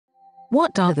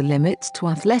What are the limits to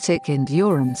athletic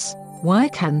endurance? Why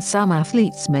can some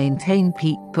athletes maintain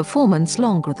peak performance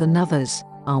longer than others?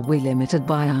 Are we limited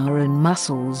by our own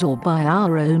muscles or by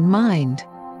our own mind?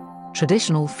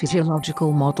 Traditional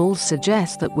physiological models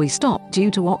suggest that we stop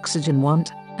due to oxygen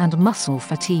want and muscle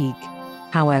fatigue.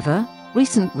 However,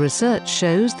 recent research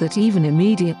shows that even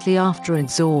immediately after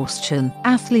exhaustion,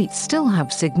 athletes still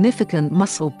have significant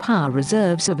muscle power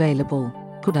reserves available.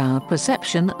 Could our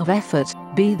perception of effort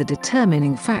be the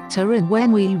determining factor in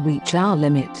when we reach our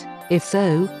limit? If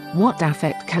so, what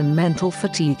effect can mental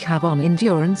fatigue have on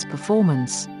endurance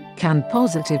performance? Can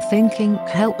positive thinking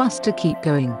help us to keep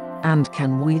going? And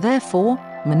can we therefore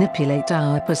manipulate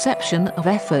our perception of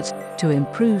effort to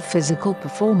improve physical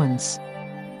performance?